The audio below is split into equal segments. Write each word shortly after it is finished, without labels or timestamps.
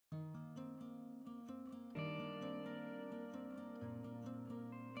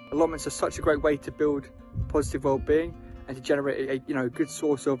allotments are such a great way to build positive well-being and to generate a good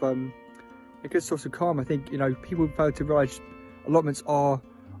source of calm. I think people fail to realise allotments are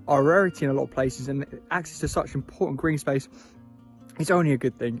a rarity in a lot of places, and access to such important green space is only a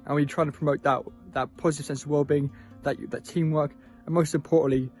good thing. And we're trying to promote that positive sense of well-being, that teamwork, and most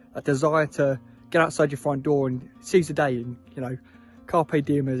importantly, a desire to get outside your front door and seize the day, and carpe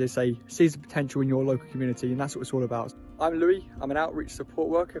diem, as they say, seize the potential in your local community. And that's what it's all about. I'm Louis. I'm an outreach support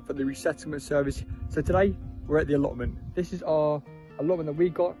worker for the resettlement service. So today we're at the allotment. This is our allotment that we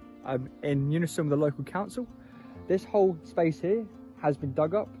got in unison with the local council. This whole space here has been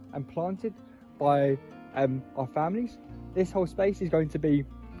dug up and planted by our families. This whole space is going to be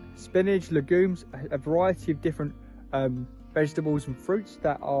spinach, legumes, a variety of different vegetables and fruits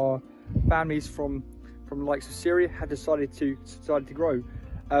that our families from the likes of Syria have decided to grow.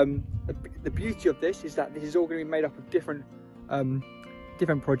 The beauty of this is that this is all going to be made up of different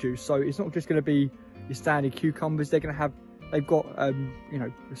produce. So it's not just going to be your standard cucumbers. They've got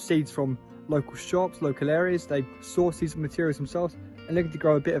seeds from local shops, local areas. They source these materials themselves and looking to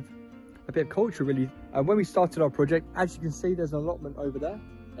grow a bit of culture, really. When we started our project, as you can see, there's an allotment over there.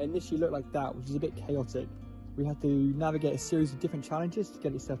 It initially looked like that, which is a bit chaotic. We had to navigate a series of different challenges to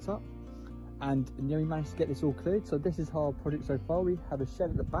get it set up, and then we managed to get this all cleared. So this is our project so far. We have a shed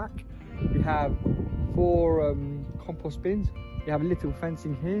at the back, we have 4 compost bins, we have a little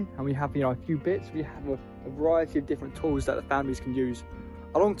fencing here, and we have a few bits. We have a variety of different tools that the families can use.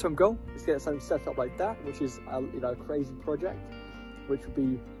 Our long-term goal is to get something set up like that, which is a crazy project, which would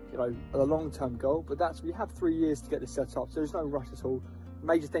be a long-term goal. But we have 3 years to get this set up, so there's no rush at all. The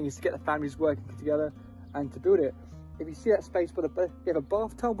major thing is to get the families working together and to build it. If you see that space, you have a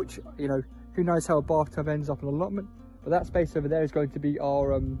bathtub, which who knows how a bathtub ends up in an allotment, but that space over there is going to be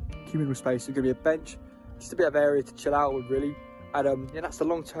our communal space. It's going to be a bench, just a bit of area to chill out with, really, and that's the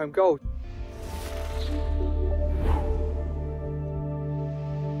long-term goal.